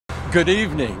Good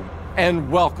evening, and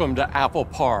welcome to Apple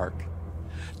Park.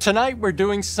 Tonight, we're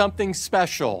doing something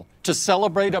special to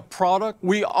celebrate a product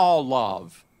we all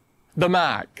love, the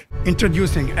Mac.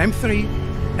 Introducing M3,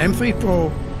 M3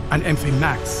 Pro, and M3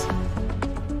 Max.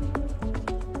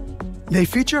 They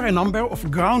feature a number of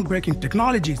groundbreaking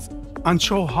technologies and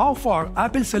show how far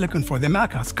Apple Silicon for the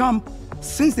Mac has come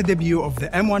since the debut of the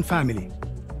M1 family.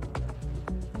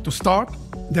 To start,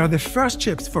 they are the first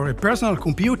chips for a personal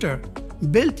computer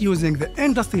built using the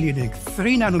industry-leading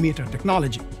 3nm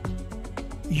technology.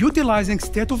 Utilizing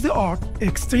state-of-the-art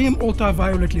extreme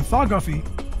ultraviolet lithography,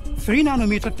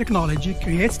 3nm technology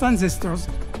creates transistors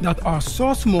that are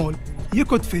so small you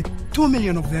could fit 2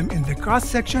 million of them in the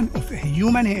cross-section of a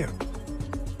human hair.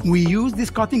 We use these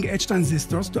cutting-edge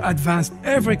transistors to advance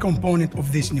every component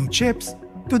of these new chips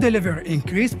to deliver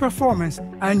increased performance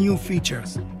and new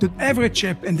features to every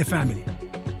chip in the family.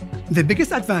 The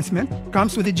biggest advancement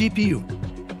comes with the GPU.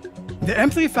 The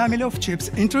M3 family of chips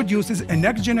introduces a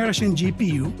next-generation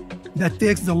GPU that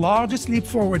takes the largest leap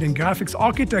forward in graphics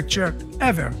architecture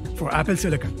ever for Apple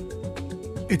Silicon.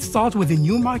 It starts with a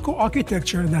new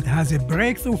microarchitecture that has a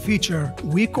breakthrough feature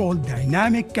we call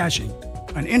dynamic caching,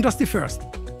 an industry first.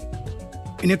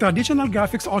 In a traditional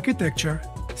graphics architecture,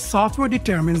 software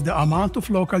determines the amount of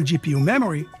local GPU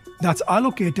memory that's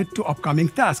allocated to upcoming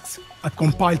tasks at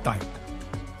compile time.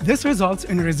 This results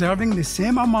in reserving the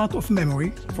same amount of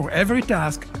memory for every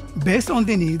task based on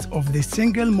the needs of the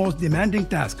single most demanding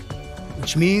task,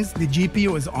 which means the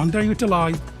GPU is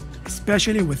underutilized,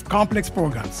 especially with complex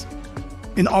programs.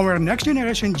 In our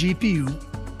next-generation GPU,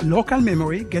 local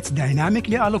memory gets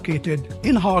dynamically allocated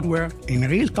in hardware in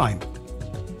real time.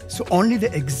 So only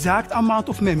the exact amount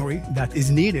of memory that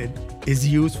is needed is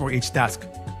used for each task.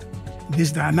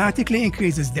 This dramatically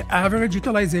increases the average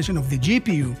utilization of the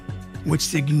GPU, which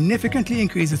significantly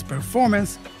increases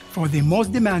performance for the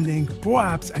most demanding pro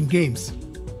apps and games.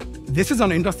 This is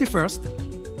an industry first,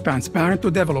 transparent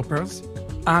to developers,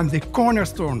 and the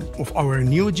cornerstone of our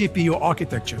new GPU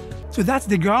architecture. So that's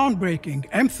the groundbreaking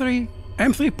M3,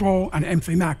 M3 Pro, and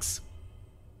M3 Max.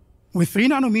 With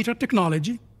 3nm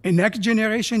technology, a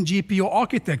next-generation GPU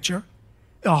architecture,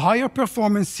 a higher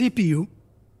performance CPU,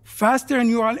 faster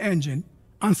neural engine,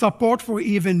 and support for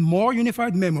even more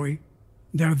unified memory,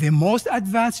 they're the most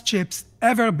advanced chips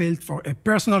ever built for a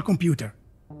personal computer.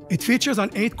 It features an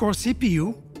 8-core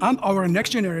CPU and our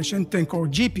next-generation 10-core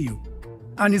GPU,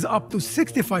 and is up to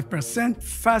 65%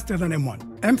 faster than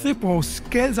M1. M3 Pro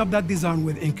scales up that design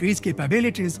with increased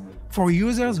capabilities for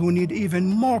users who need even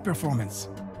more performance.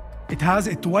 It has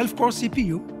a 12-core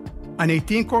CPU, an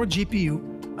 18-core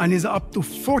GPU, and is up to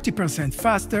 40%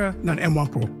 faster than M1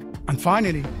 Pro. And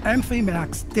finally, M3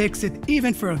 Max takes it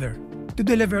even further to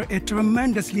deliver a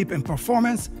tremendous leap in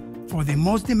performance for the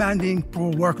most demanding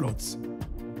pro workloads.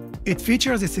 It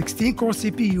features a 16-core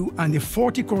CPU and a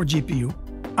 40-core GPU,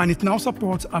 and it now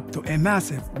supports up to a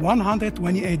massive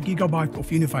 128 GB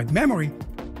of unified memory,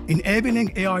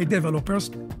 enabling AI developers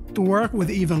to work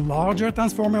with even larger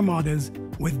transformer models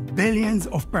with billions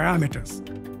of parameters.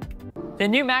 The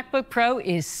new MacBook Pro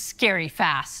is scary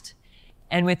fast.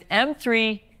 And with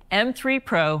M3, M3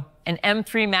 Pro, and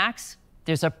M3 Max,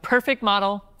 there's a perfect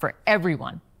model for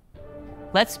everyone.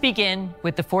 Let's begin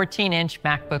with the 14-inch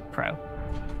MacBook Pro.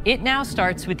 It now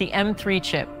starts with the M3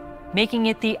 chip, making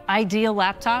it the ideal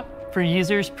laptop for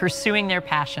users pursuing their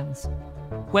passions.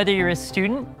 Whether you're a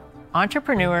student,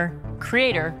 entrepreneur,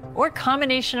 creator, or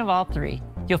combination of all three,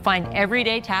 you'll find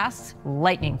everyday tasks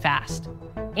lightning fast.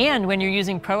 And when you're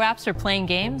using pro apps or playing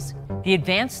games, the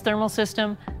advanced thermal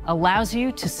system allows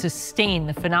you to sustain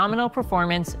the phenomenal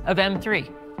performance of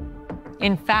M3.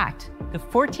 In fact, the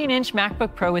 14-inch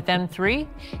MacBook Pro with M3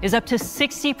 is up to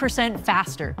 60%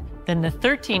 faster than the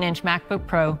 13-inch MacBook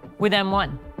Pro with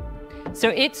M1. So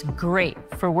it's great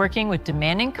for working with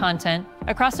demanding content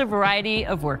across a variety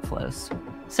of workflows,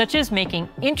 such as making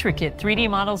intricate 3D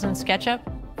models in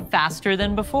SketchUp faster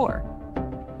than before,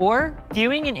 or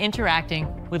viewing and interacting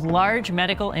with large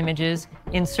medical images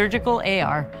in surgical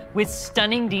AR with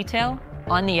stunning detail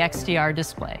on the XDR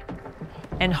display.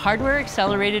 And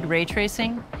hardware-accelerated ray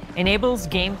tracing enables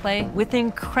gameplay with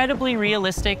incredibly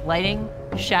realistic lighting,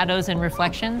 shadows, and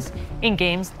reflections in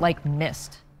games like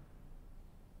Myst.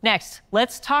 Next,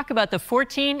 let's talk about the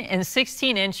 14 and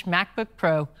 16-inch MacBook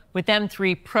Pro with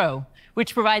M3 Pro,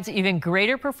 which provides even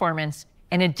greater performance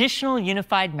and additional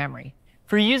unified memory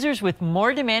for users with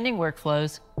more demanding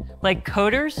workflows like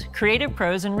coders, creative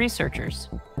pros, and researchers.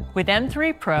 With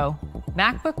M3 Pro,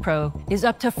 MacBook Pro is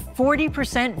up to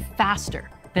 40% faster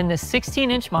than the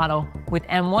 16-inch model with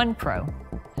M1 Pro.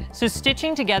 So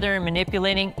stitching together and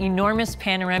manipulating enormous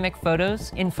panoramic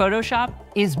photos in Photoshop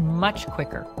is much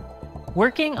quicker.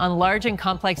 Working on large and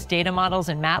complex data models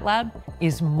in MATLAB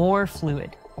is more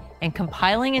fluid. And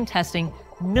compiling and testing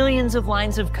millions of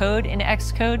lines of code in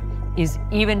Xcode is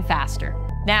even faster.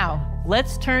 Now,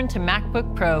 let's turn to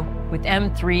MacBook Pro with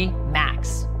M3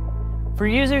 Max. For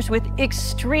users with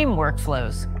extreme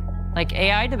workflows, like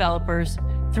AI developers,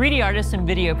 3D artists, and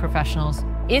video professionals,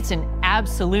 it's an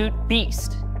absolute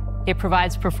beast. It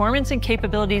provides performance and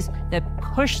capabilities that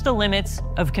push the limits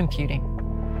of computing.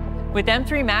 With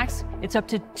M3 Max, it's up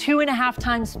to 2.5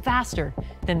 times faster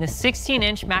than the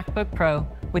 16-inch MacBook Pro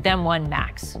with M1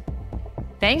 Max.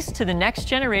 Thanks to the next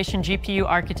generation GPU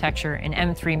architecture in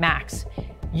M3 Max,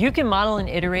 you can model and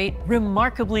iterate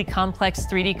remarkably complex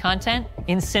 3D content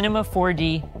in Cinema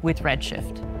 4D with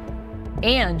Redshift.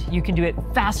 And you can do it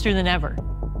faster than ever,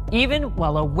 even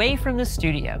while away from the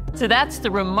studio. So that's the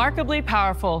remarkably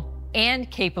powerful and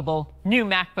capable new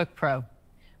MacBook Pro.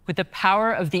 With the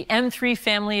power of the M3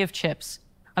 family of chips,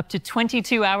 up to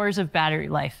 22 hours of battery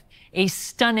life, a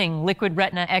stunning Liquid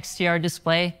Retina XDR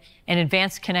display, and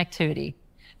advanced connectivity.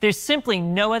 There's simply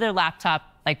no other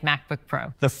laptop like MacBook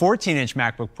Pro. The 14-inch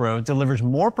MacBook Pro delivers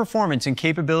more performance and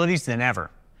capabilities than ever.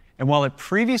 And while it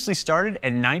previously started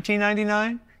at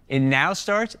 $1999, it now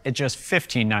starts at just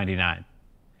 $1599.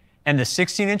 And the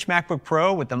 16-inch MacBook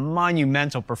Pro with the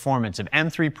monumental performance of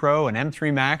M3 Pro and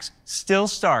M3 Max still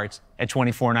starts at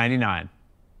 $2499.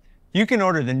 You can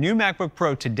order the new MacBook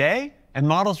Pro today, and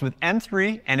models with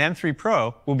M3 and M3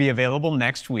 Pro will be available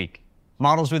next week.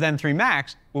 Models with M3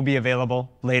 Max will be available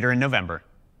later in November.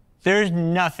 There's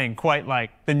nothing quite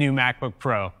like the new MacBook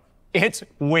Pro. It's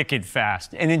wicked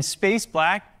fast, and in space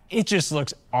black, it just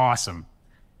looks awesome.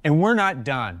 And we're not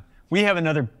done. We have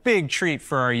another big treat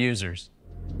for our users.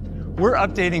 We're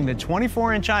updating the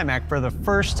 24-inch iMac for the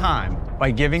first time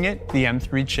by giving it the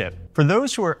M3 chip. For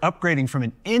those who are upgrading from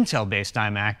an Intel-based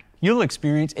iMac, you'll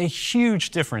experience a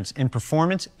huge difference in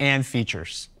performance and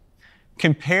features.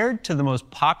 Compared to the most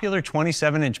popular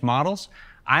 27-inch models,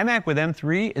 iMac with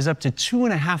M3 is up to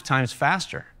 2.5 times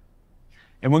faster.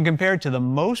 And when compared to the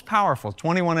most powerful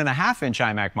 21.5-inch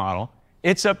iMac model,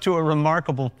 it's up to a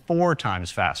remarkable 4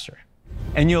 times faster.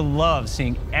 And you'll love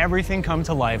seeing everything come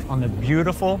to life on the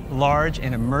beautiful, large,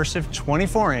 and immersive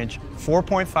 24-inch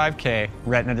 4.5K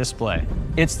Retina display.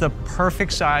 It's the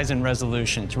perfect size and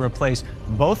resolution to replace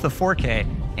both the 4K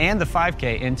and the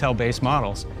 5K Intel-based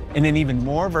models in an even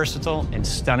more versatile and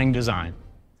stunning design.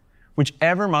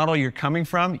 Whichever model you're coming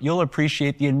from, you'll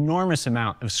appreciate the enormous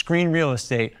amount of screen real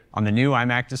estate on the new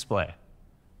iMac display.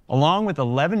 Along with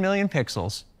 11 million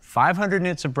pixels, 500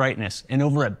 nits of brightness, and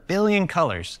over 1 billion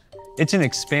colors, it's an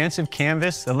expansive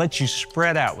canvas that lets you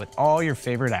spread out with all your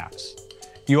favorite apps.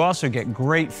 You also get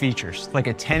great features like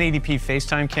a 1080p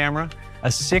FaceTime camera, a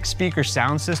 6-speaker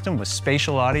sound system with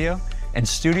spatial audio, and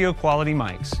studio quality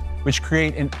mics, which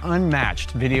create an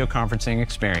unmatched video conferencing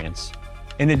experience.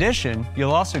 In addition,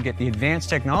 you'll also get the advanced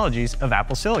technologies of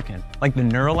Apple Silicon, like the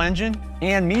Neural Engine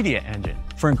and Media Engine,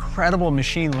 for incredible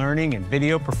machine learning and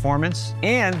video performance,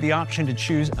 and the option to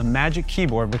choose a Magic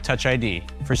Keyboard with Touch ID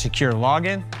for secure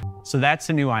login. So that's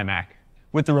the new iMac,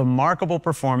 with the remarkable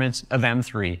performance of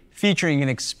M3, featuring an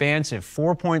expansive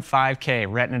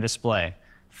 4.5K Retina display,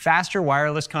 faster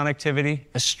wireless connectivity,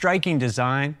 a striking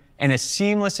design, and a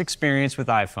seamless experience with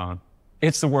iPhone.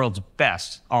 It's the world's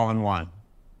best all-in-one.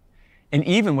 And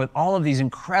even with all of these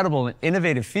incredible and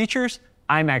innovative features,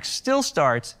 iMac still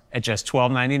starts at just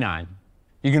 $1299.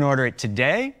 You can order it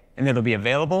today, and it'll be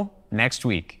available next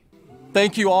week.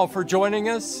 Thank you all for joining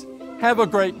us. Have a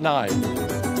great night.